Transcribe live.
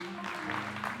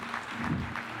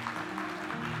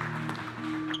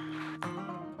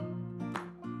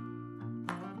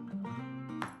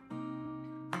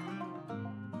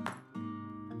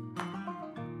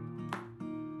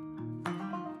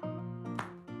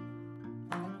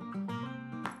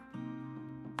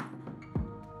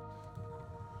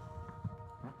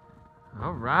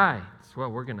All right.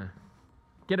 Well, we're going to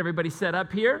get everybody set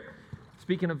up here.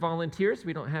 Speaking of volunteers,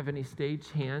 we don't have any stage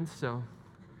hands, so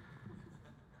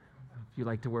if you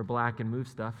like to wear black and move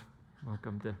stuff,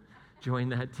 welcome to join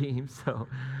that team. So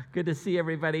good to see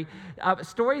everybody.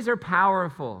 Stories are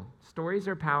powerful. Stories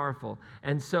are powerful.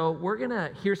 And so we're going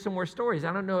to hear some more stories.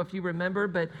 I don't know if you remember,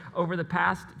 but over the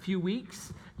past few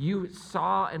weeks, you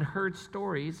saw and heard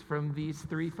stories from these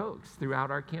three folks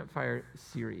throughout our Campfire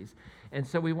series. And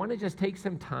so we want to just take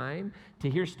some time to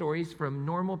hear stories from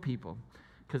normal people,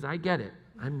 because I get it.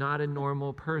 I'm not a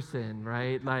normal person,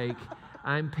 right? Like,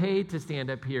 I'm paid to stand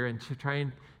up here and to try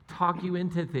and talk you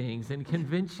into things and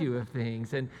convince you of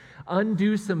things and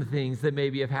undo some things that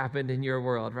maybe have happened in your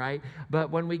world, right?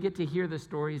 But when we get to hear the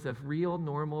stories of real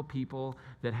normal people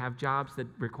that have jobs that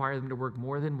require them to work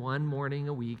more than one morning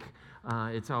a week,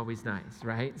 it's always nice,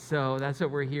 right? So that's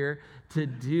what we're here to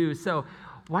do. So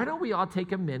why don't we all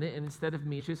take a minute, and instead of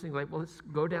me just saying, like, well, let's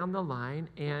go down the line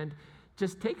and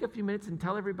just take a few minutes and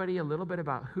tell everybody a little bit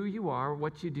about who you are,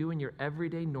 what you do in your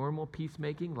everyday, normal,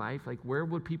 peacemaking life. Like, where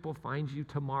would people find you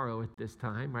tomorrow at this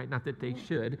time, right? Not that they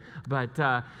should, but,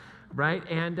 right?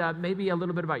 And maybe a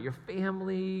little bit about your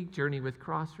family, journey with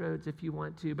Crossroads if you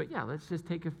want to. But yeah, let's just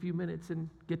take a few minutes and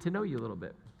get to know you a little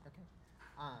bit. Okay.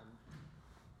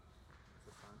 Is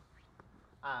this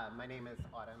on? My name is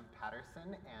Autumn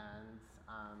Patterson, and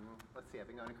let's see, I've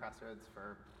been going to Crossroads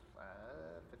for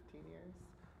 15 years.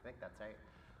 I think that's right.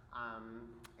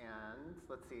 And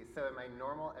let's see, so in my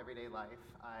normal everyday life,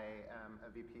 I am a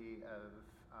VP of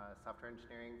software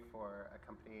engineering for a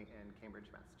company in Cambridge,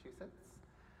 Massachusetts.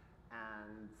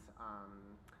 And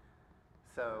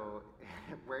so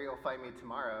where you'll find me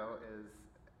tomorrow is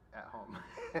at home,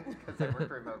 because I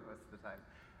work remote most of the time.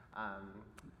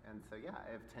 And so yeah,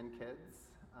 I have 10 kids.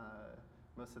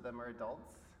 Most of them are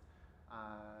adults.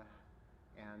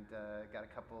 And got a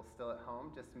couple still at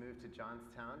home. Just moved to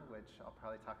Johnstown, which I'll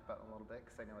probably talk about in a little bit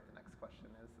because I know what the next question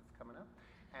is that's coming up.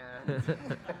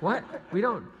 And What? We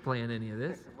don't plan any of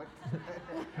this.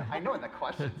 I know what the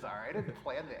questions are. I didn't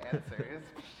plan the answers.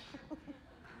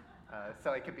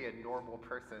 So I could be a normal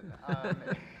person.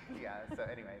 Yeah, so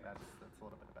anyway, that's a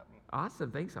little bit about me.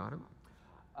 Awesome. Thanks, Autumn.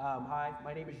 Hi,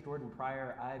 my name is Jordan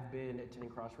Pryor. I've been attending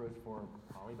Crossroads for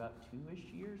probably about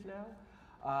 2-ish years now.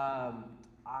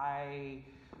 I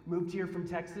moved here from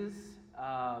Texas.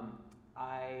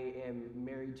 I am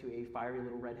married to a fiery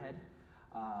little redhead,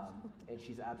 and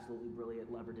she's absolutely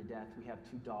brilliant, love her to death. We have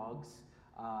 2 dogs.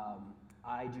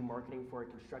 I do marketing for a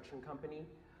construction company,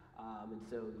 and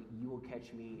so you will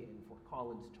catch me in Fort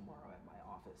Collins tomorrow at my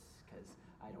office, because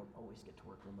I don't always get to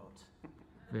work remote.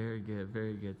 Very good,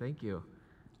 very good. Thank you.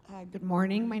 Good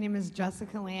morning. My name is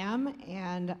Jessica Lamb,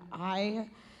 and I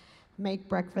make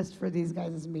breakfast for these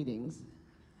guys' meetings.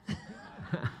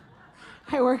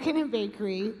 I work in a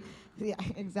bakery. Yeah,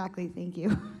 exactly, thank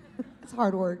you. It's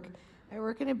hard work. I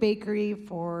work in a bakery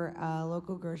for a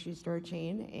local grocery store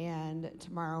chain, and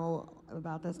tomorrow,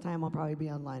 about this time, I'll probably be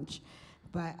on lunch.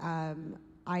 But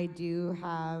I do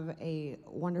have a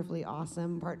wonderfully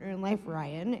awesome partner in life,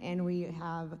 Ryan, and we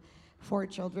have 4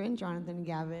 children, Jonathan,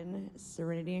 Gavin,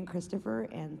 Serenity, and Christopher,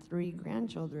 and 3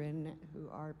 grandchildren who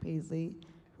are Paisley,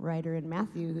 Ryder, and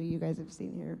Matthew, who you guys have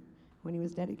seen here when he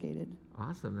was dedicated.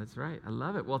 Awesome, that's right. I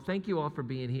love it. Well, thank you all for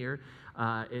being here.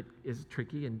 It is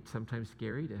tricky and sometimes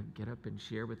scary to get up and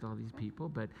share with all these people,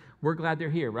 but we're glad they're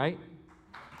here, right?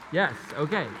 Yes,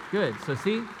 okay, good. So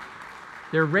see,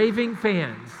 they're raving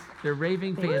fans. They're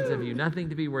raving fans of you. Nothing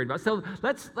to be worried about. So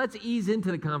let's ease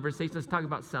into the conversation. Let's talk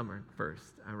about summer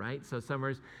first, all right? So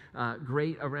summer's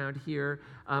great around here.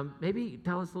 Maybe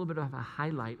tell us a little bit of a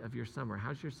highlight of your summer.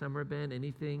 How's your summer been?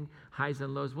 Anything, highs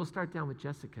and lows? We'll start down with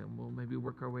Jessica, and we'll maybe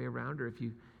work our way around, or if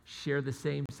you share the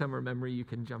same summer memory, you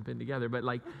can jump in together. But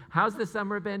like, how's the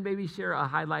summer been? Maybe share a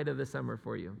highlight of the summer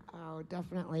for you. Oh,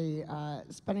 definitely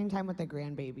spending time with the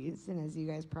grandbabies. And as you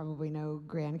guys probably know,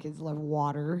 grandkids love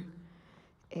water.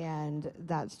 And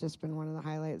that's just been one of the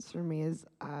highlights for me. Is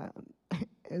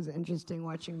it was interesting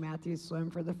watching Matthew swim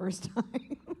for the first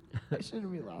time. I shouldn't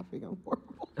be laughing, I'm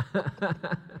horrible.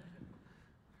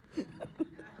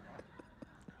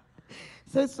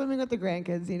 So swimming with the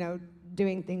grandkids, you know,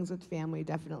 doing things with family,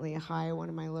 definitely a high. One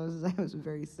of my lows is I was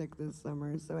very sick this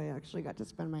summer, so I actually got to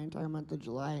spend my entire month of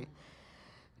July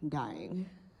dying.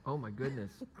 Oh my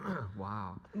goodness.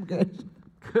 Wow. I'm good.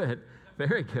 Good.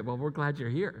 Very good. Well, we're glad you're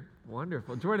here.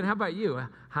 Wonderful. Jordan, how about you?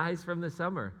 Highs from the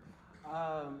summer?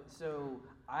 So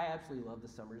I absolutely love the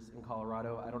summers in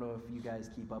Colorado. I don't know if you guys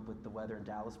keep up with the weather in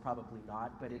Dallas. Probably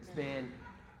not, but it's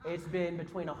been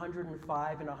between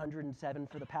 105 and 107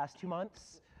 for the past 2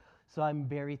 months. So I'm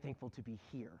very thankful to be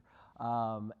here.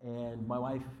 And my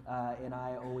wife and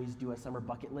I always do a summer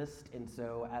bucket list, and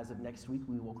so as of next week,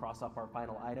 we will cross off our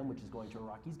final item, which is going to a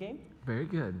Rockies game. Very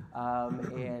good.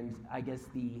 And I guess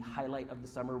the highlight of the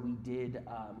summer, we did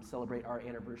celebrate our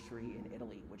anniversary in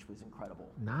Italy, which was incredible.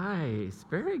 Nice.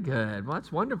 Very good. Well,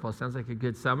 that's wonderful. Sounds like a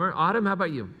good summer. Autumn, how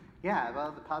about you? Yeah,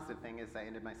 well, the positive thing is I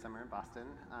ended my summer in Boston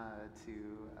to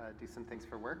do some things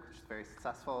for work, which is very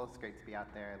successful. It's great to be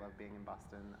out there. I love being in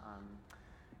Boston.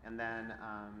 And then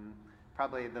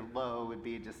probably the low would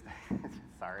be just,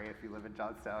 sorry if you live in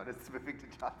Johnstown, it's moving to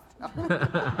Johnstown.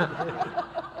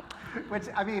 Which,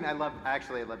 I mean, I love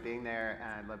being there,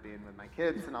 and I love being with my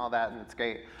kids and all that, and it's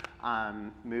great.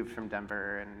 Moved from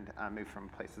Denver and moved from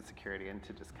a place of security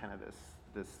into just kind of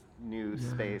this new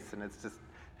space, and it's just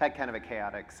had kind of a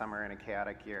chaotic summer and a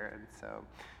chaotic year, and so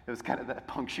it was kind of the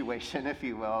punctuation, if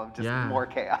you will, of just more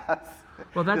chaos.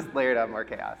 Well, that's just layered on more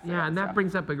chaos. Yeah, and that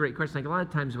brings up a great question. Like a lot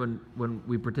of times when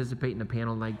we participate in a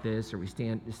panel like this, or we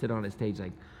sit on a stage,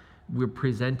 like we're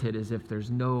presented as if there's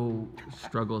no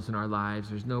struggles in our lives,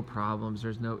 there's no problems,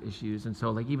 there's no issues, and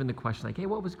so like even the question like, hey,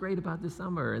 what was great about this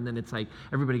summer? And then it's like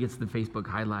everybody gets the Facebook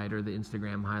highlight or the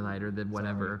Instagram highlight or the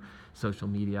whatever social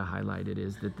media highlight it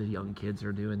is that the young kids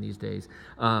are doing these days.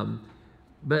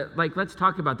 But like, let's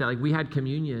talk about that. Like we had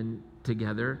communion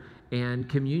together, and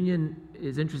communion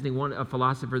is interesting. A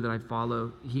philosopher that I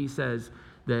follow, he says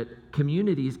that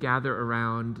communities gather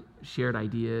around shared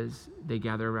ideas, they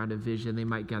gather around a vision, they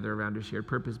might gather around a shared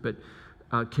purpose, but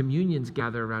communions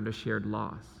gather around a shared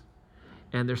loss.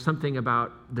 And there's something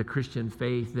about the Christian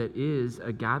faith that is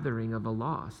a gathering of a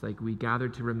loss. Like we gather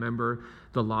to remember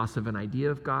the loss of an idea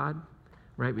of God,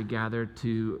 right? We gather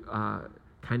to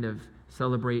kind of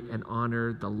celebrate and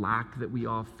honor the lack that we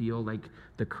all feel, like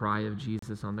the cry of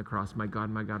Jesus on the cross, my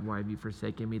God, why have you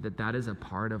forsaken me? That is a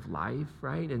part of life,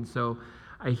 right? And so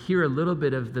I hear a little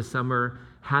bit of the summer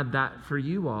had that for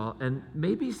you all, and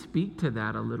maybe speak to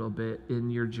that a little bit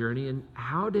in your journey. And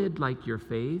how did like your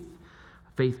faith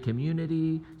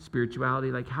community, spirituality,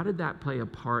 like how did that play a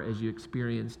part as you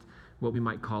experienced what we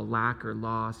might call lack or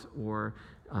loss, or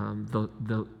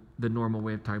the normal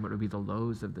way of talking about it would be the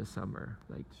lows of the summer?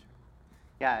 Like,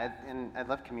 yeah, and I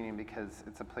love communion because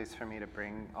it's a place for me to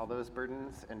bring all those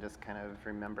burdens and just kind of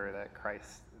remember that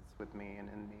Christ is with me and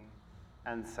in me.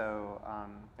 And so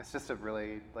it's just a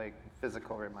really like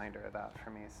physical reminder of that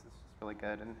for me. So it's just really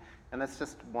good. And that's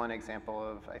just one example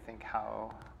of, I think,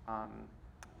 how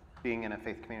being in a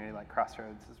faith community like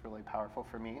Crossroads is really powerful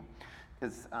for me,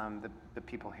 because the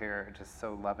people here are just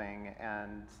so loving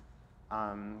and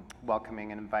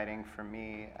welcoming and inviting for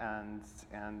me and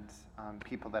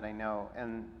people that I know.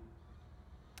 And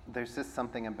there's just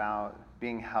something about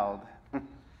being held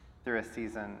through a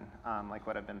season like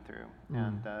what I've been through.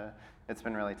 And it's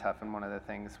been really tough. And one of the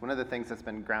things that's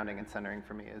been grounding and centering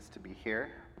for me is to be here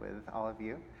with all of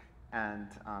you and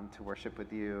to worship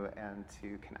with you and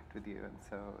to connect with you. And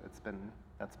so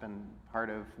that's been part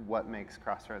of what makes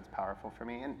Crossroads powerful for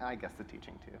me, and I guess the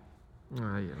teaching too.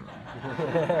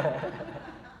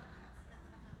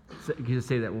 So, can you just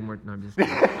say that one more time? I'm just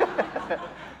kidding.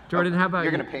 Jordan, how about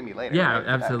You're you? going to pay me later. Yeah, right?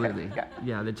 absolutely. Okay.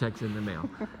 Yeah, the check's in the mail.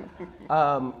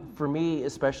 For me,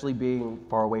 especially being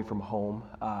far away from home,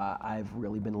 I've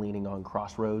really been leaning on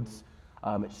Crossroads.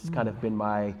 It's just kind of been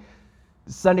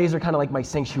Sundays are kind of like my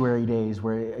sanctuary days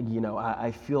where,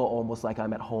 I feel almost like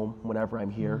I'm at home whenever I'm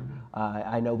here.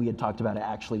 I know we had talked about it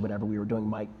actually whenever we were doing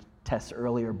mic tests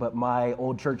earlier, but my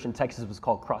old church in Texas was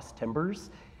called Cross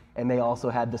Timbers, and they also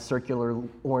had the circular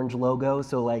orange logo.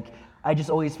 So like, I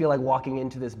just always feel like walking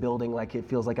into this building, like it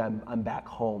feels like I'm back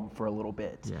home for a little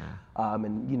bit. Yeah.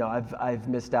 And I've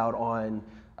missed out on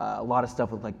a lot of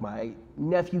stuff with like my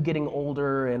nephew getting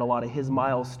older and a lot of his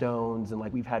milestones, and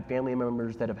like we've had family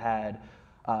members that have had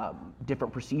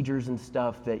different procedures and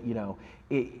stuff that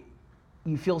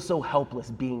you feel so helpless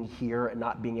being here and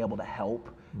not being able to help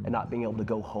and not being able to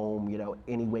go home,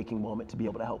 any waking moment to be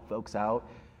able to help folks out.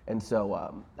 And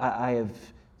so I have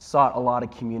sought a lot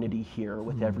of community here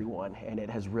with everyone, and it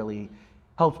has really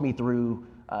helped me through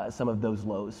some of those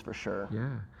lows for sure. Yeah.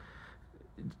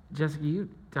 Jessica, you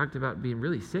talked about being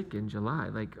really sick in July.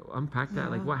 Like, unpack that.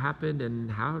 Like, what happened,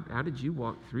 and how did you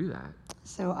walk through that?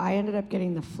 So I ended up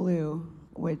getting the flu,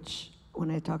 which when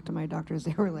I talked to my doctors,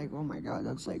 they were like, oh my God,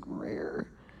 that's like rare.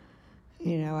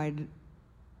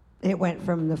 It went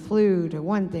from the flu to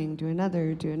one thing to another,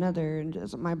 and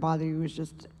just my body was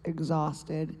just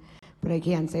exhausted. But I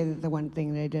can say that the one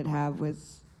thing that I did have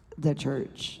was the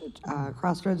church.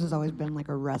 Crossroads has always been like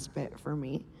a respite for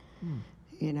me.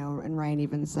 and Ryan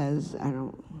even says,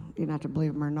 you don't have to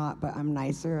believe him or not, but I'm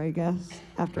nicer, I guess,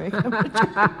 after I come to church.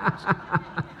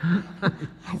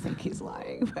 I think he's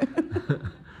lying.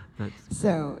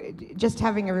 So just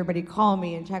having everybody call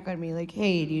me and check on me, like,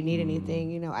 hey, do you need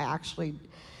anything? I actually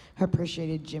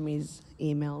appreciated Jimmy's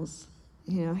emails.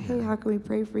 Hey, how can we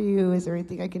pray for you? Is there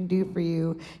anything I can do for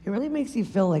you? It really makes you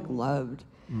feel like loved,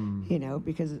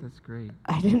 because That's great.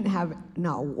 I didn't have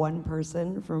not one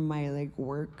person from my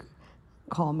work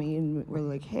call me and were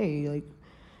like, hey,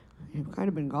 you've kind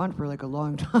of been gone for a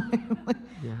long time.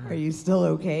 Are you still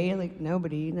okay?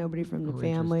 Nobody from the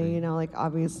family,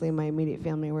 obviously my immediate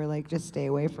family were just stay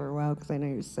away for a while because I know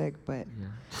you're sick, but. Yeah,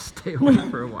 just stay away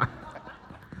for a while.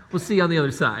 We'll see you on the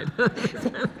other side.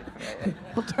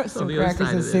 We'll throw some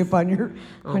crackers and soup on your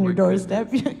doorstep.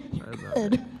 You're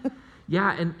good.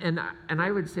 Yeah, and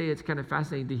I would say it's kind of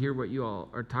fascinating to hear what you all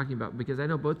are talking about, because I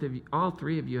know all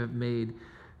three of you have made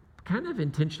kind of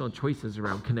intentional choices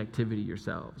around connectivity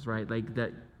yourselves, right?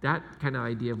 That kind of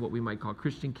idea of what we might call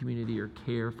Christian community or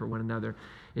care for one another.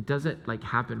 It doesn't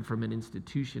happen from an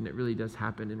institution. It really does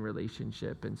happen in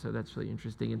relationship. And so that's really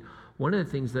interesting. And one of the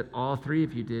things that all three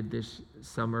of you did this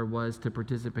summer was to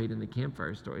participate in the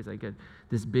Campfire stories.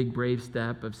 This big brave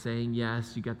step of saying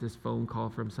yes. You got this phone call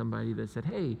from somebody that said,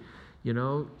 hey,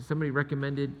 somebody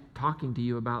recommended talking to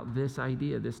you about this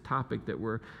idea, this topic that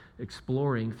we're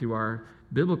exploring through our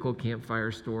biblical campfire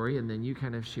story, and then you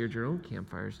kind of shared your own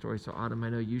campfire story. So Autumn, I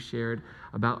know you shared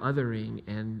about othering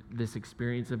and this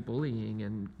experience of bullying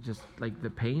and just the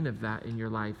pain of that in your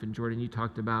life. And Jordan, you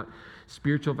talked about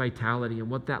spiritual vitality and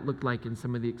what that looked like in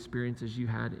some of the experiences you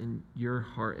had in your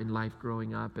heart and life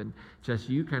growing up. And Jess,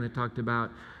 you kind of talked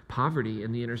about poverty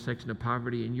and the intersection of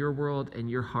poverty in your world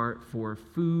and your heart for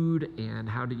food, and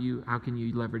how can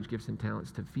you leverage gifts and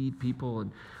talents to feed people.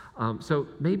 And so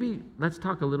maybe let's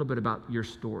talk a little bit about your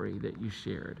story that you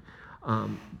shared.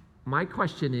 My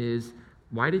question is,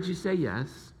 why did you say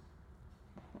yes?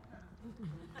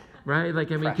 Right?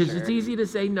 Because it's easy to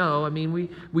say no.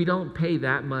 We don't pay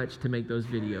that much to make those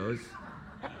videos,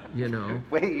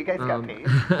 Wait, you guys got paid?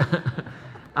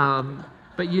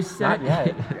 But you said... Not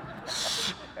yet.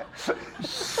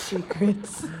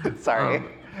 Secrets. Sorry.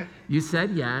 You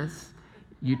said yes.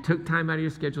 You took time out of your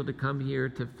schedule to come here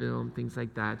to film, things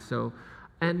like that. So,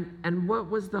 and what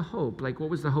was the hope? What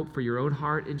was the hope for your own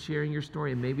heart in sharing your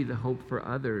story, and maybe the hope for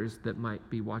others that might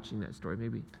be watching that story?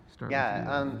 Maybe start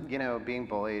with you. Being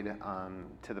bullied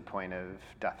to the point of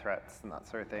death threats and that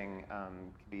sort of thing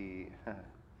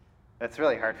it's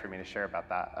really hard for me to share about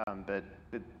that. But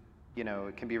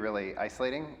it can be really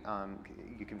isolating.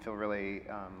 You can feel really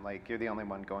like you're the only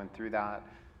one going through that.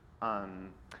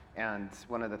 And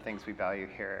one of the things we value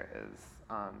here is,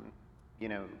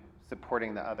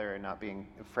 supporting the other and not being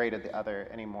afraid of the other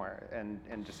anymore,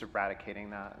 and just eradicating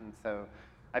that. And so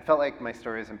I felt like my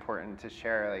story is important to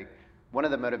share. One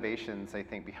of the motivations I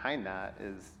think behind that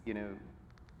is,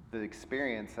 the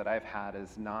experience that I've had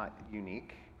is not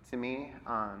unique to me,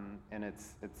 and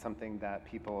it's something that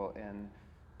people in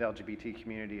the LGBT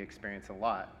community experience a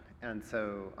lot. And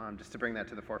so just to bring that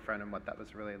to the forefront and what that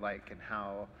was really like and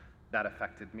how that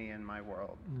affected me in my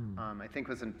world, I think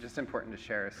was just important to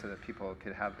share so that people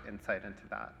could have insight into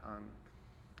that.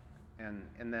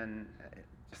 And then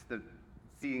just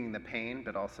seeing the pain,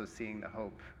 but also seeing the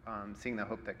hope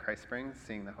that Christ brings,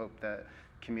 seeing the hope that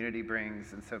community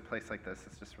brings. And so a place like this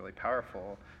is just really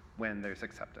powerful when there's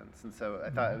acceptance. And so I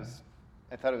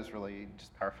thought it was really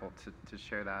just powerful to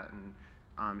share that. And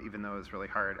even though it was really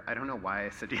hard. I don't know why I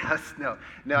said yes. No,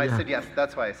 I said yes.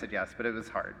 That's why I said yes, but it was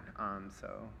hard.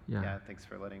 Thanks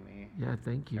for letting me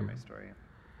thank you. share my story.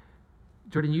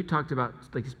 Jordan, you talked about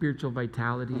spiritual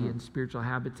vitality and spiritual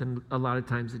habits, and a lot of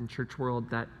times in church world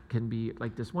that can be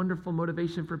this wonderful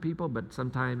motivation for people, but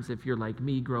sometimes if you're like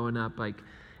me growing up, I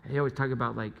always talk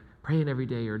about praying every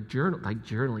day or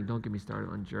journaling. Don't get me started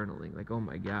on journaling. Oh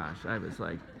my gosh, I was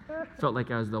felt like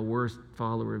I was the worst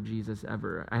follower of Jesus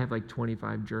ever. I have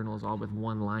 25 journals, all with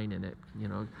one line in it.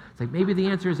 It's maybe the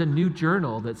answer is a new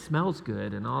journal that smells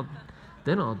good, and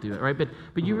then I'll do it, right? But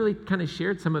you really kind of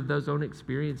shared some of those own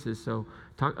experiences. So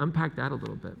unpack that a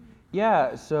little bit.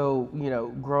 Yeah, so,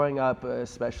 growing up,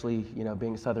 especially,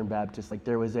 being Southern Baptist,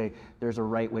 there's a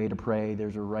right way to pray,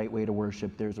 there's a right way to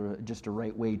worship, there's just a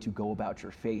right way to go about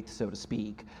your faith, so to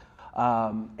speak.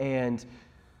 And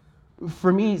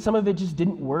for me, some of it just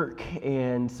didn't work.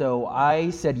 And so I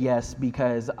said yes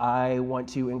because I want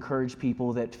to encourage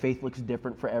people that faith looks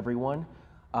different for everyone,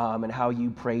 and how you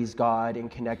praise God and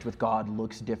connect with God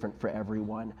looks different for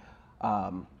everyone.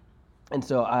 And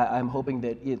so I'm hoping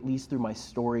that at least through my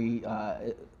story,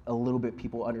 a little bit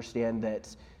people understand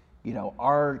that,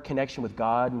 our connection with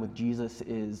God and with Jesus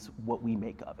is what we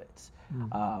make of it.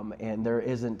 And there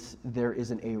isn't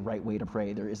a right way to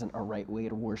pray. There isn't a right way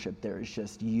to worship. There is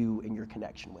just you and your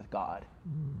connection with God.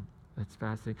 That's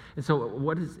fascinating. And so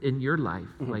what is in your life,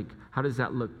 like, how does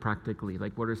that look practically?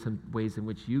 Like, what are some ways in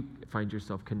which you find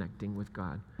yourself connecting with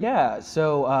God? Yeah,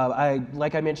 so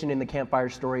like I mentioned in the Campfire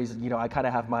stories, I kind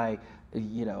of have my,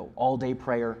 all-day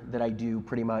prayer that I do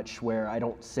pretty much, where I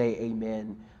don't say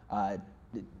amen,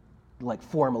 like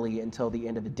formally until the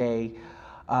end of the day.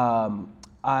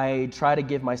 I try to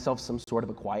give myself some sort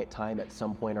of a quiet time at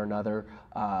some point or another.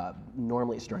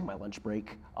 Normally it's during my lunch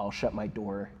break. I'll shut my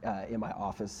door in my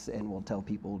office and will tell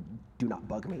people, do not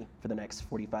bug me for the next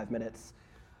 45 minutes.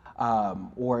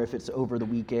 Or if it's over the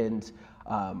weekend,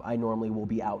 I normally will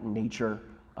be out in nature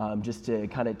just to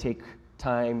kind of take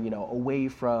time, away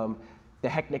from the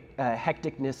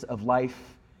hecticness of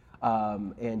life,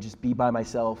 and just be by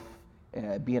myself,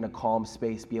 be in a calm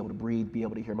space, be able to breathe, be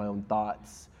able to hear my own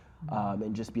thoughts.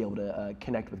 And just be able to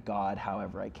connect with God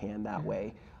however I can that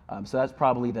way. So that's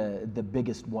probably the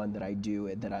biggest one that I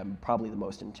do, that I'm probably the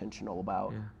most intentional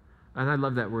about. Yeah. And I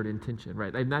love that word, intention,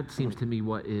 right? And that seems to me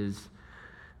what is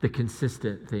the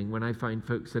consistent thing. When I find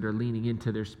folks that are leaning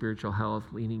into their spiritual health,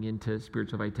 leaning into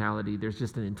spiritual vitality, there's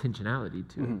just an intentionality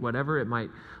to it. Whatever it might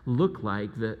look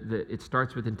like, it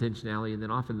starts with intentionality, and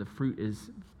then often the fruit is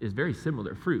very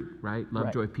similar fruit, right?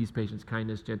 Love, joy, peace, patience,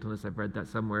 kindness, gentleness. I've read that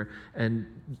somewhere. And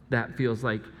that feels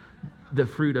like the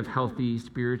fruit of healthy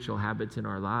spiritual habits in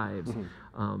our lives.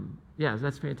 Yeah,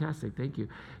 that's fantastic. Thank you.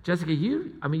 Jessica,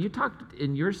 you talked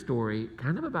in your story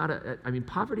kind of about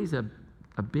poverty's a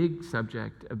big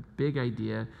subject, a big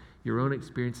idea, your own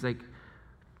experience. Like,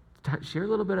 share a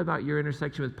little bit about your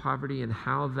intersection with poverty and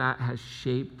how that has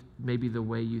shaped maybe the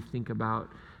way you think about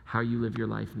how you live your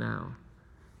life now.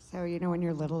 So, when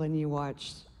you're little and you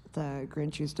watch the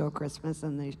Grinch Who Stole Christmas,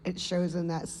 and it shows in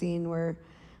that scene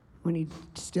when he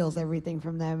steals everything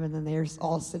from them, and then they're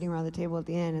all sitting around the table at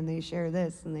the end, and they share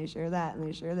this, and they share that, and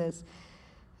they share this.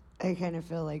 I kind of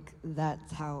feel like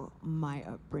that's how my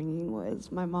upbringing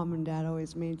was. My mom and dad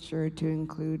always made sure to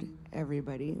include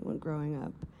everybody when growing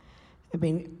up.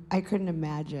 I couldn't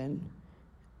imagine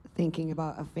thinking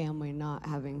about a family not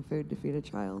having food to feed a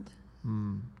child.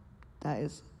 That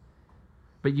is.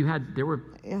 But you had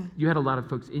a lot of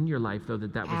folks in your life, though,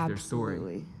 that was their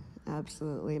story.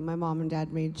 Absolutely. My mom and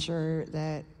dad made sure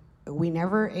that we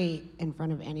never ate in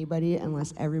front of anybody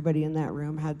unless everybody in that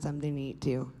room had something to eat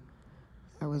too.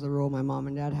 That was a rule my mom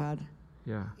and dad had.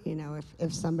 Yeah.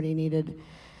 If somebody needed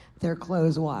their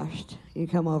clothes washed, you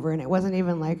come over, and it wasn't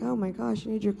even like, oh my gosh,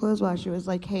 you need your clothes washed. It was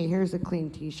like, hey, here's a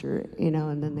clean t-shirt,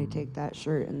 and then they take that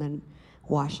shirt and then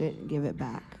wash it and give it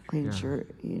back. Clean shirt,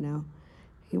 You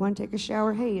want to take a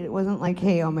shower? Hey, it wasn't like,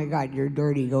 hey, oh my God, you're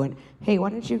dirty. Going, hey,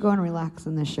 why don't you go and relax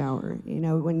in the shower?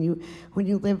 When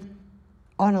you live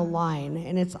on a line,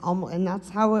 and that's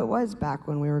how it was back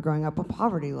when we were growing up, a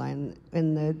poverty line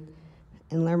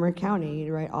in Larimer County,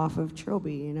 right off of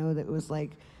Trilby. That was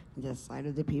like this side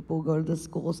of the people go to the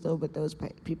school still, but those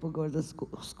people go to the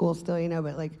school still.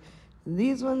 But like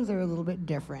these ones are a little bit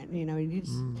different.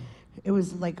 It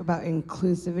was like about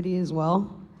inclusivity as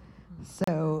well.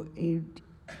 So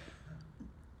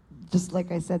just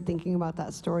like I said, thinking about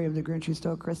that story of the Grinch Who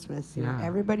Stole Christmas,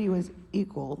 everybody was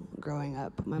equal growing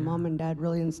up. My mom and dad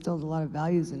really instilled a lot of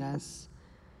values in us.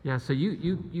 Yeah, so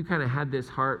you kind of had this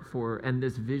heart for and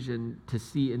this vision to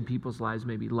see in people's lives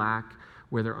maybe lack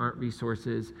where there aren't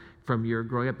resources from your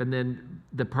growing up. And then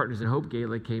the Partners in Hope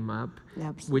Gala came up,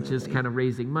 which is kind of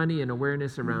raising money and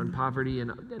awareness around poverty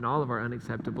and all of our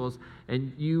unacceptables.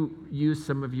 And you use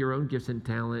some of your own gifts and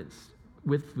talents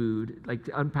with food. Like,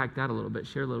 to unpack that a little bit,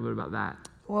 share a little bit about that.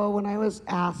 Well, when I was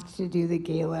asked to do the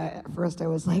gala, at first I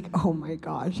was like, oh my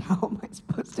gosh, how am I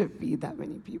supposed to feed that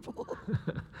many people?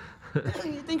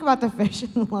 You think about the fish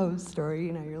and loaves story,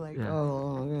 you're like,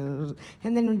 oh.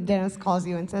 And then Dennis calls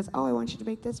you and says, oh, I want you to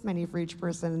make this many for each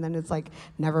person. And then it's like,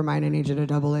 never mind, I need you to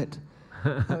double it.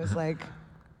 I was like,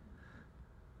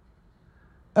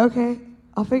 okay,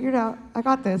 I'll figure it out. I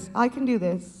got this. I can do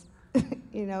this.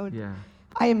 Yeah.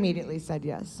 I immediately said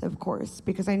yes, of course,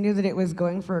 because I knew that it was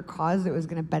going for a cause that was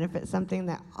going to benefit something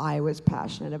that I was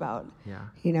passionate about.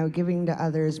 Yeah. Giving to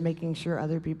others, making sure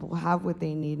other people have what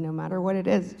they need, no matter what it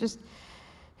is. Just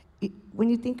when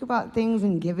you think about things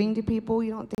and giving to people,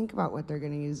 you don't think about what they're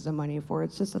going to use the money for.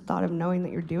 It's just a thought of knowing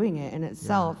that you're doing it in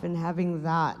itself and having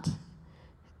that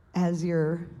as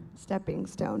your stepping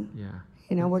stone.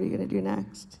 Yeah. What are you going to do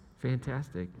next?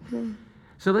 Fantastic. Yeah.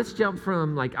 So let's jump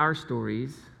from like our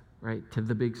stories right, to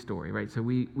the big story, right? So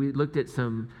we looked at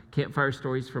some campfire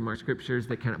stories from our scriptures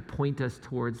that kind of point us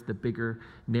towards the bigger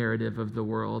narrative of the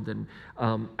world. And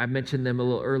I mentioned them a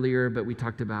little earlier, but we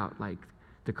talked about like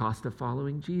the cost of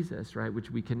following Jesus, right?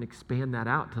 Which we can expand that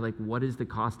out to like, what is the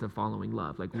cost of following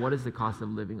love? Like, what is the cost of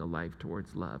living a life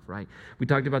towards love, right? We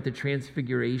talked about the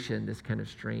transfiguration, this kind of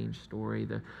strange story,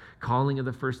 the calling of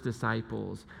the first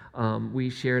disciples.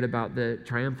 We shared about the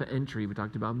triumphant entry. We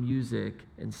talked about music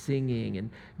and singing,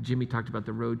 and Jimmy talked about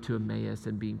the road to Emmaus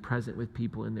and being present with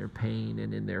people in their pain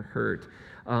and in their hurt.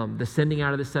 The sending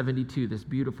out of the 72, this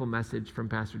beautiful message from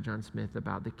Pastor John Smith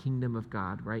about the kingdom of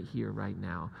God right here, right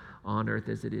now, on earth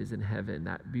as it is in heaven,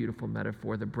 that beautiful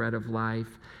metaphor, the bread of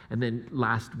life. And then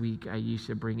last week,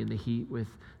 Aisha bringing the heat with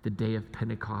the day of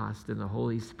Pentecost and the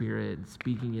Holy Spirit and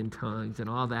speaking in tongues and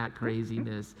all that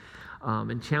craziness,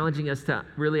 and challenging us to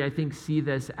really, I think, see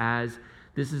this as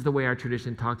this is the way our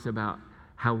tradition talks about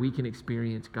how we can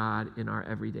experience God in our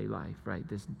everyday life, right?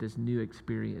 This new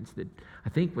experience that I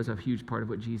think was a huge part of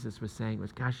what Jesus was saying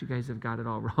was, gosh, you guys have got it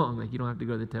all wrong. Like, you don't have to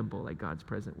go to the temple. Like, God's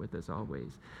present with us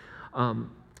always.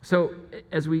 So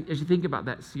as you think about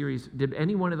that series, did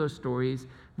any one of those stories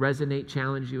resonate,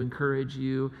 challenge you, encourage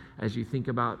you as you think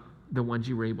about the ones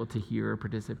you were able to hear or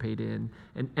participate in?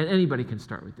 And anybody can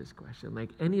start with this question. Like,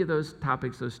 any of those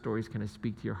topics, those stories kind of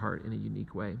speak to your heart in a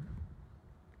unique way?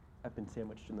 I've been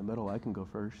sandwiched in the middle. I can go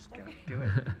first. Do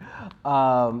it.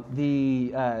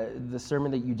 The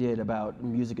sermon that you did about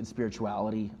music and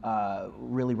spirituality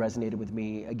really resonated with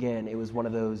me. Again, it was one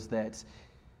of those that,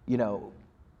 you know,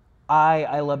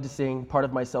 I love to sing. Part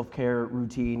of my self-care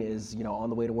routine is, you know, on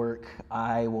the way to work,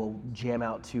 I will jam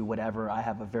out to whatever. I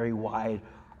have a very wide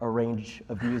range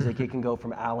of music. It can go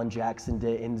from Alan Jackson to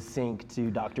NSYNC to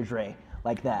Dr. Dre,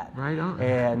 like that. Right on.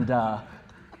 And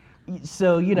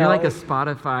so, you know. You're like a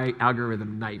Spotify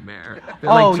algorithm nightmare. They're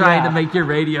like trying to make your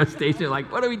radio station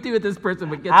like, what do we do with this person?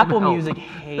 But get Apple some help. Music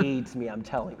hates me, I'm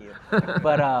telling you.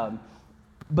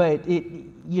 But it,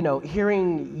 you know,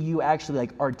 hearing you actually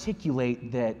like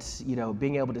articulate that, you know,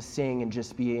 being able to sing and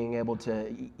just being able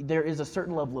to, there is a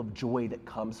certain level of joy that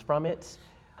comes from it.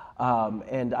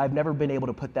 And I've never been able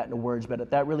to put that into words, but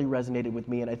that really resonated with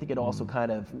me. And I think it also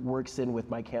kind of works in with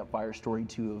my campfire story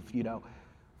too of, you know,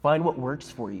 find what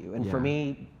works for you. And for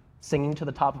me, singing to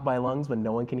the top of my lungs when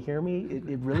no one can hear me,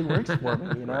 it really works for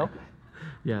me, you know?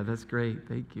 Yeah, that's great.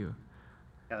 Thank you.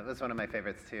 Yeah, that was one of my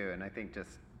favorites too. And I think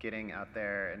just getting out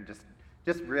there and just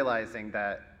realizing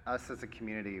that us as a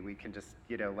community, we can just,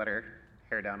 you know, let our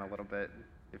hair down a little bit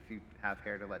if you have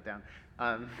hair to let down.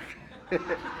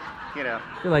 You know.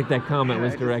 I feel like that comment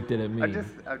was directed at me. I'm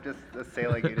just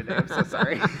assailing you today. I'm so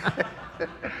sorry.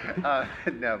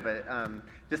 No, but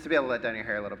just to be able to let down your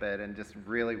hair a little bit and just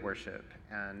really worship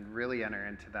and really enter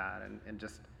into that and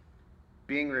just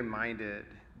being reminded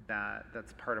that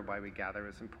that's part of why we gather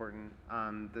is important.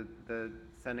 The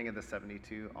sending of the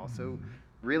 72 also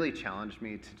really challenged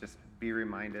me to just be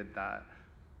reminded that,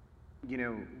 you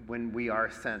know, when we are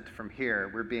sent from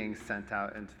here, we're being sent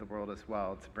out into the world as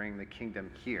well to bring the kingdom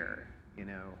here, you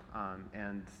know,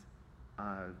 and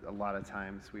a lot of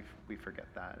times we forget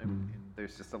that. And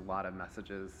there's just a lot of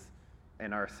messages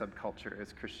in our subculture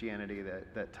as Christianity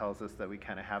that tells us that we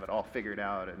kind of have it all figured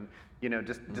out and, you know,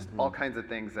 just all kinds of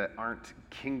things that aren't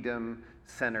kingdom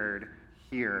centered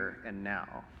here and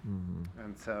now.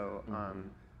 And so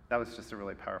that was just a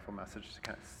really powerful message to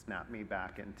kind of snap me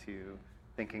back into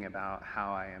thinking about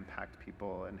how I impact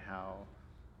people and how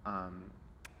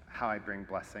I bring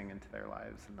blessing into their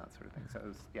lives and that sort of thing. So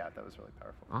that was really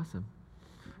powerful. Awesome.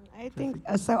 I think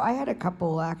so. I had a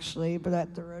couple actually, but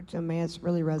at the road to Emmaus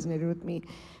really resonated with me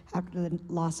after the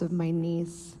loss of my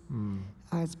niece.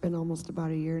 It's been almost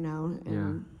about a year now,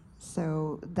 and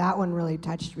so that one really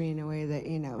touched me in a way that,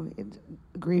 you know,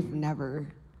 grief never.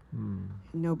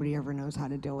 Nobody ever knows how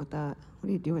to deal with that. What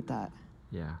do you do with that?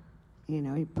 Yeah. You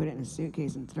know, you put it in a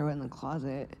suitcase and throw it in the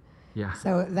closet. Yeah.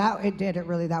 So that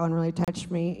one really touched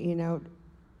me. You know,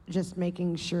 just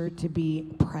making sure to be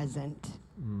present.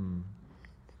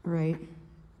 Right?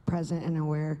 Present and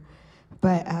aware.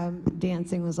 But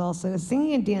dancing was also,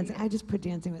 singing and dancing, I just put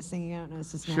dancing with singing out, and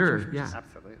it's just natural. Sure, yeah.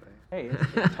 Absolutely. Hey,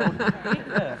 it's totally,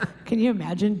 yeah. Can you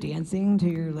imagine dancing to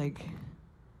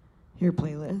your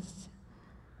playlist?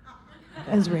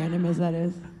 As random as that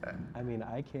is. I mean,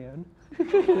 I can.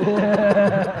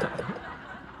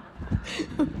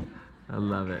 I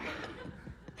love it.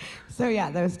 So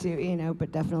yeah, those two, you know,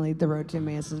 but definitely the road to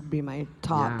Emmaus would be my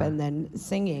top, Yeah. and then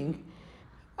singing.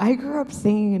 I grew up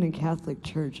singing in a Catholic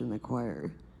church in the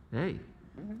choir. Hey,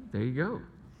 there you go.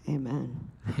 Amen.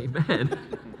 Amen.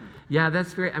 Yeah,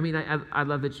 that's very, I mean, I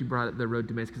love that you brought up the road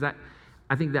to Emmaus, because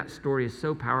I think that story is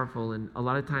so powerful, and a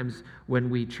lot of times when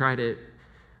we try to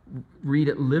read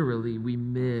it literally, we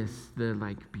miss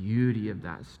the beauty of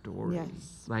that story.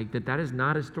 Yes. That is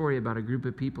not a story about a group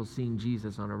of people seeing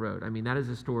Jesus on a road. I mean, that is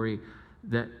a story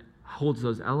that holds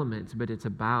those elements, but it's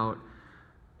about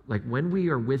when we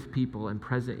are with people and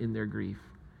present in their grief,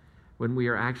 when we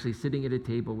are actually sitting at a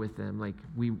table with them,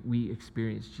 we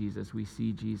experience Jesus, we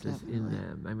see Jesus Definitely. in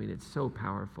them. I mean, it's so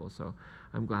powerful. So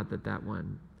I'm glad that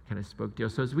one kind of spoke to you.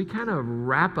 So as we kind of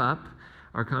wrap up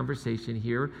our conversation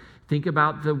here, think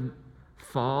about the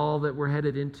fall that we're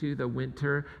headed into, the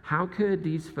winter. How could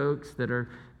these folks that are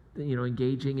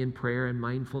engaging in prayer and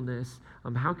mindfulness,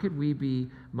 how could we be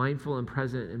mindful and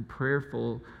present and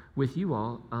prayerful with you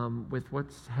all, with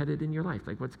what's headed in your life?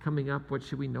 What's coming up? What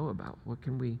should we know about? What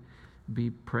can we be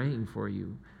praying for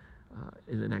you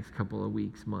in the next couple of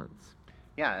weeks, months?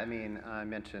 Yeah, I mean, I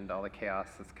mentioned all the chaos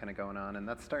that's kind of going on, and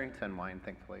that's starting to unwind,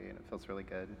 thankfully, and it feels really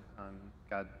good.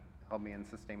 God helped me and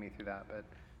sustain me through that, but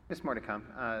there's more to come.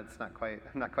 I'm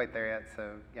not quite there yet,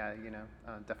 so yeah,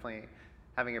 definitely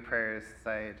having your prayers as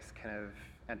I just kind of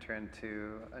enter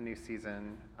into a new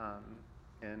season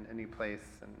in a new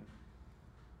place and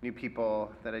new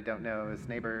people that I don't know as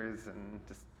neighbors, and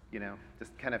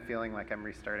just kind of feeling like I'm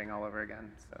restarting all over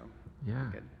again. So yeah,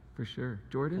 good. For sure.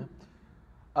 Jordan?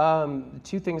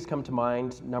 Two things come to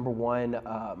mind. Number one,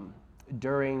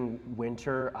 during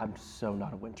winter, I'm so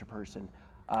not a winter person.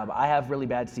 I have really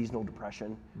bad seasonal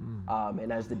depression,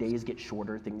 and as the days get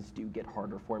shorter, things do get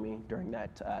harder for me during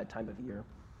that time of year.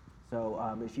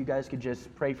 So if you guys could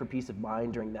just pray for peace of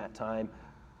mind during that time.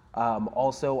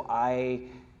 Also, I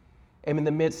am in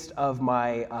the midst of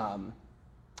my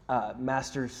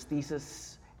master's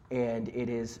thesis, and it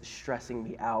is stressing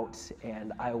me out,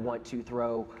 and I want to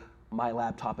throw my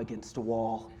laptop against a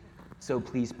wall. So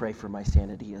please pray for my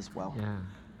sanity as well. Yeah,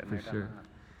 for sure.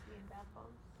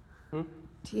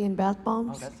 Tea and bath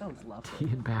bombs? Oh, that sounds lovely.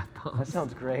 Tea and bath bombs. That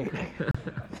sounds great.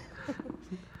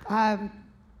 I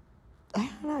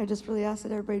don't know. I just really ask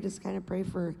that everybody just kind of pray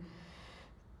for,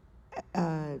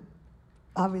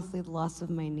 obviously, the loss of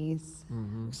my niece.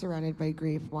 Surrounded by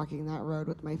grief, walking that road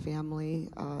with my family.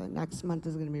 Next month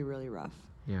is going to be really rough.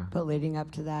 Yeah. But leading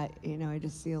up to that, I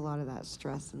just see a lot of that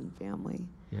stress in family.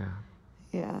 Yeah.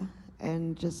 Yeah.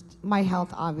 And just my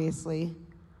health, obviously.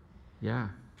 Yeah.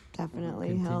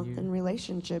 Definitely health and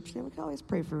relationships. We can always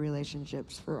pray for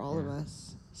relationships for all of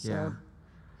us. So,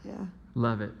 yeah.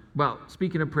 Love it. Well,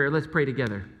 speaking of prayer, let's pray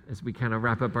together as we kind of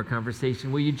wrap up our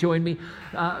conversation. Will you join me?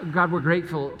 God, we're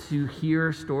grateful to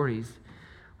hear stories.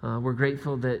 We're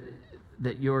grateful that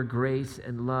your grace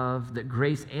and love, that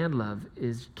grace and love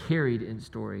is carried in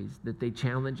stories, that they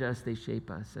challenge us, they shape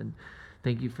us. And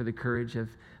thank you for the courage of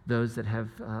those that have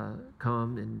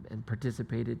come and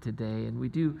participated today. And we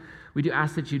do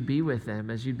ask that you'd be with them,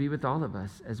 as you'd be with all of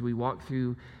us, as we walk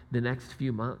through the next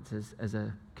few months as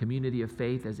a community of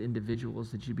faith, as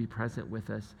individuals, that you'd be present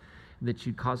with us, and that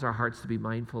you'd cause our hearts to be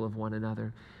mindful of one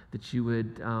another, that you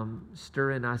would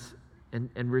stir in us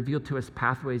and reveal to us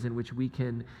pathways in which we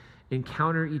can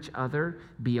encounter each other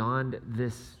beyond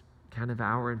this kind of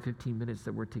hour and 15 minutes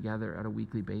that we're together on a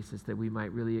weekly basis, that we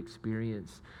might really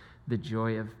experience the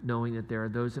joy of knowing that there are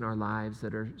those in our lives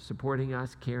that are supporting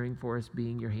us, caring for us,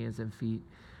 being your hands and feet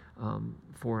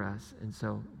for us. And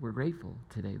so we're grateful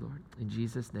today, Lord. In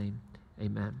Jesus' name,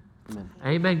 amen. Amen.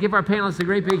 Amen. Give our panelists a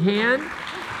great big hand.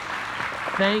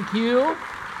 Thank you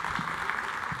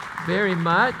very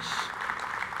much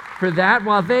for that.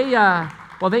 While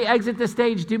they exit the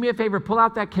stage, do me a favor, pull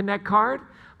out that Connect card.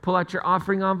 Pull out your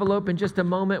offering envelope. In just a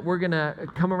moment, we're going to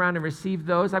come around and receive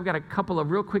those. I've got a couple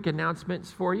of real quick announcements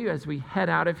for you as we head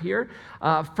out of here.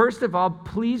 First of all,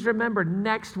 please remember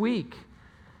next week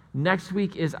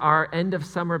is our end of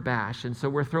summer bash. And so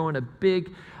we're throwing a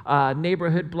big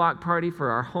neighborhood block party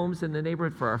for our homes in the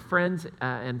neighborhood, for our friends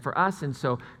and for us. And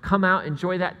so come out,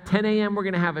 enjoy that. 10 a.m. we're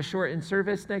going to have a shortened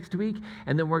service next week.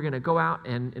 And then we're going to go out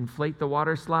and inflate the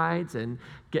water slides and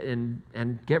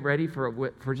get ready for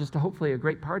just hopefully a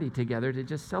great party together to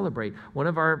just celebrate. One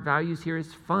of our values here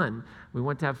is fun. We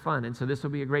want to have fun, and so this will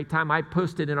be a great time. I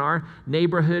posted in our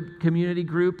neighborhood community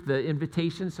group the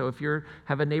invitation, so if you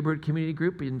have a neighborhood community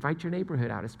group, invite your neighborhood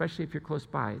out, especially if you're close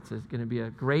by. It's going to be a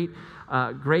great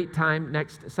time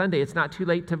next Sunday. It's not too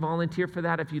late to volunteer for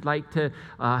that. If you'd like to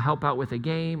help out with a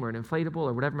game or an inflatable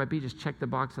or whatever it might be, just check the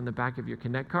box on the back of your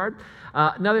Connect card.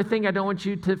 Another thing I don't want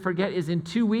you to forget is in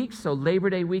 2 weeks, so Labor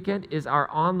Day weekend is our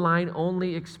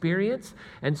online-only experience,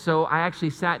 and so I actually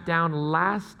sat down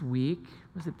last week.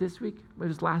 Was it this week?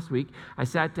 was last week, I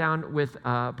sat down with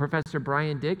Professor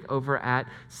Brian Dick over at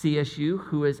CSU,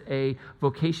 who is a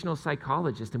vocational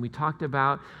psychologist, and we talked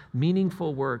about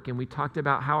meaningful work, and we talked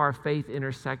about how our faith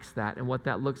intersects that and what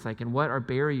that looks like, and what are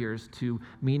barriers to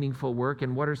meaningful work,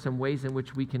 and what are some ways in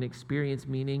which we can experience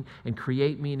meaning and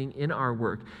create meaning in our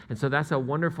work. And so that's a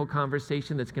wonderful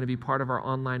conversation that's going to be part of our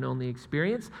online-only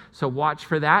experience. So watch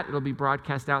for that. It'll be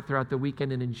broadcast out throughout the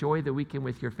weekend, and enjoy the weekend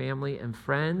with your family and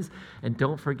friends. And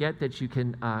don't forget that you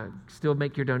can still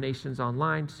make your donations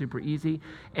online, super easy.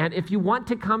 And if you want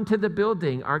to come to the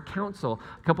building, a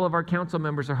couple of our council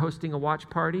members are hosting a watch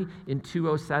party in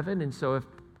 207. And so if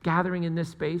gathering in this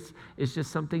space is just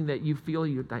something that you feel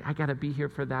I got to be here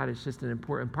for that. It's just an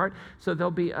important part. So there'll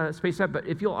be a space up, but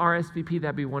if you'll RSVP,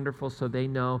 that'd be wonderful so they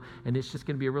know. And it's just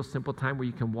going to be a real simple time where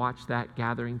you can watch that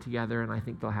gathering together. And I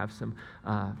think they'll have some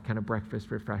kind of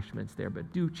breakfast refreshments there,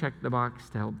 but do check the box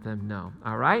to help them know.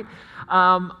 All right.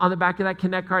 On the back of that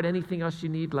Connect card, anything else you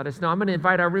need, let us know. I'm going to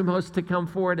invite our room hosts to come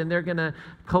forward, and they're going to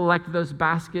collect those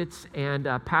baskets and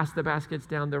pass the baskets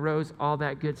down the rows, all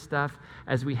that good stuff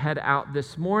as we head out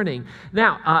this morning.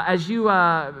 Now, as you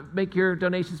make your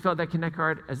donations, fill out that Connect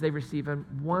card as they receive them.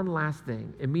 One last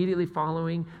thing. Immediately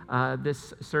following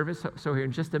this service, so here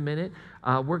in just a minute,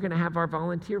 we're going to have our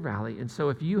volunteer rally. And so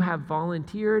if you have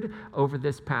volunteered over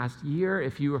this past year,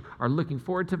 if you are looking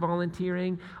forward to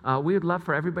volunteering, we would love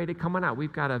for everybody to come on out.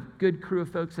 We've got a good crew of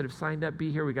folks that have signed up,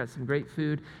 be here. We've got some great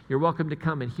food. You're welcome to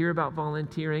come and hear about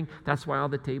volunteering. That's why all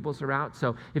the tables are out.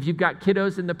 So if you've got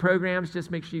kiddos in the programs,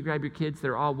 just make sure you grab your kids.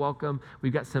 They're all welcome.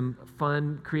 We've got some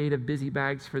fun, creative, busy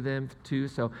bags for them too.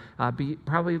 So be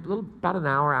probably about an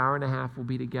hour and a half we'll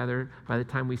be together. By the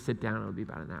time we sit down, it'll be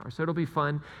about an hour. So it'll be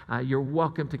fun. You're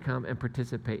welcome to come and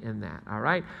participate in that. All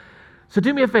right. So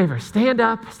do me a favor. Stand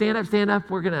up, stand up, stand up.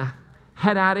 We're going to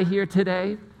head out of here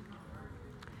today.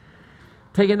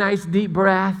 Take a nice deep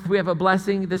breath. We have a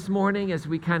blessing this morning as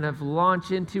we kind of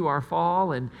launch into our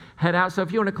fall and head out. So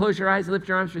if you want to close your eyes, lift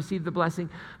your arms, receive the blessing.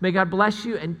 May God bless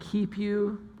you and keep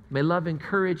you. May love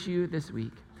encourage you this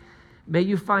week. May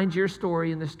you find your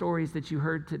story in the stories that you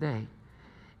heard today.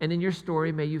 And in your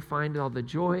story, may you find all the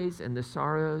joys and the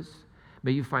sorrows.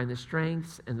 May you find the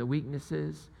strengths and the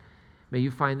weaknesses. May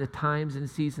you find the times and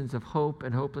seasons of hope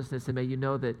and hopelessness. And may you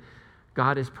know that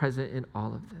God is present in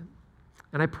all of them.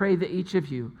 And I pray that each of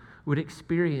you would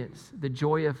experience the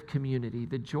joy of community,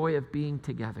 the joy of being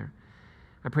together.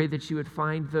 I pray that you would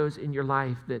find those in your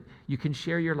life that you can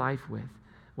share your life with,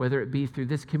 whether it be through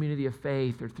this community of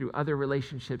faith or through other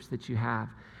relationships that you have,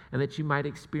 and that you might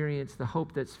experience the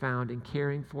hope that's found in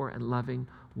caring for and loving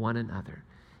one another.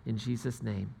 In Jesus'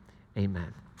 name,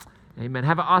 amen. Amen.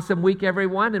 Have an awesome week,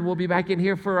 everyone, and we'll be back in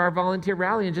here for our volunteer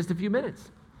rally in just a few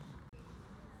minutes.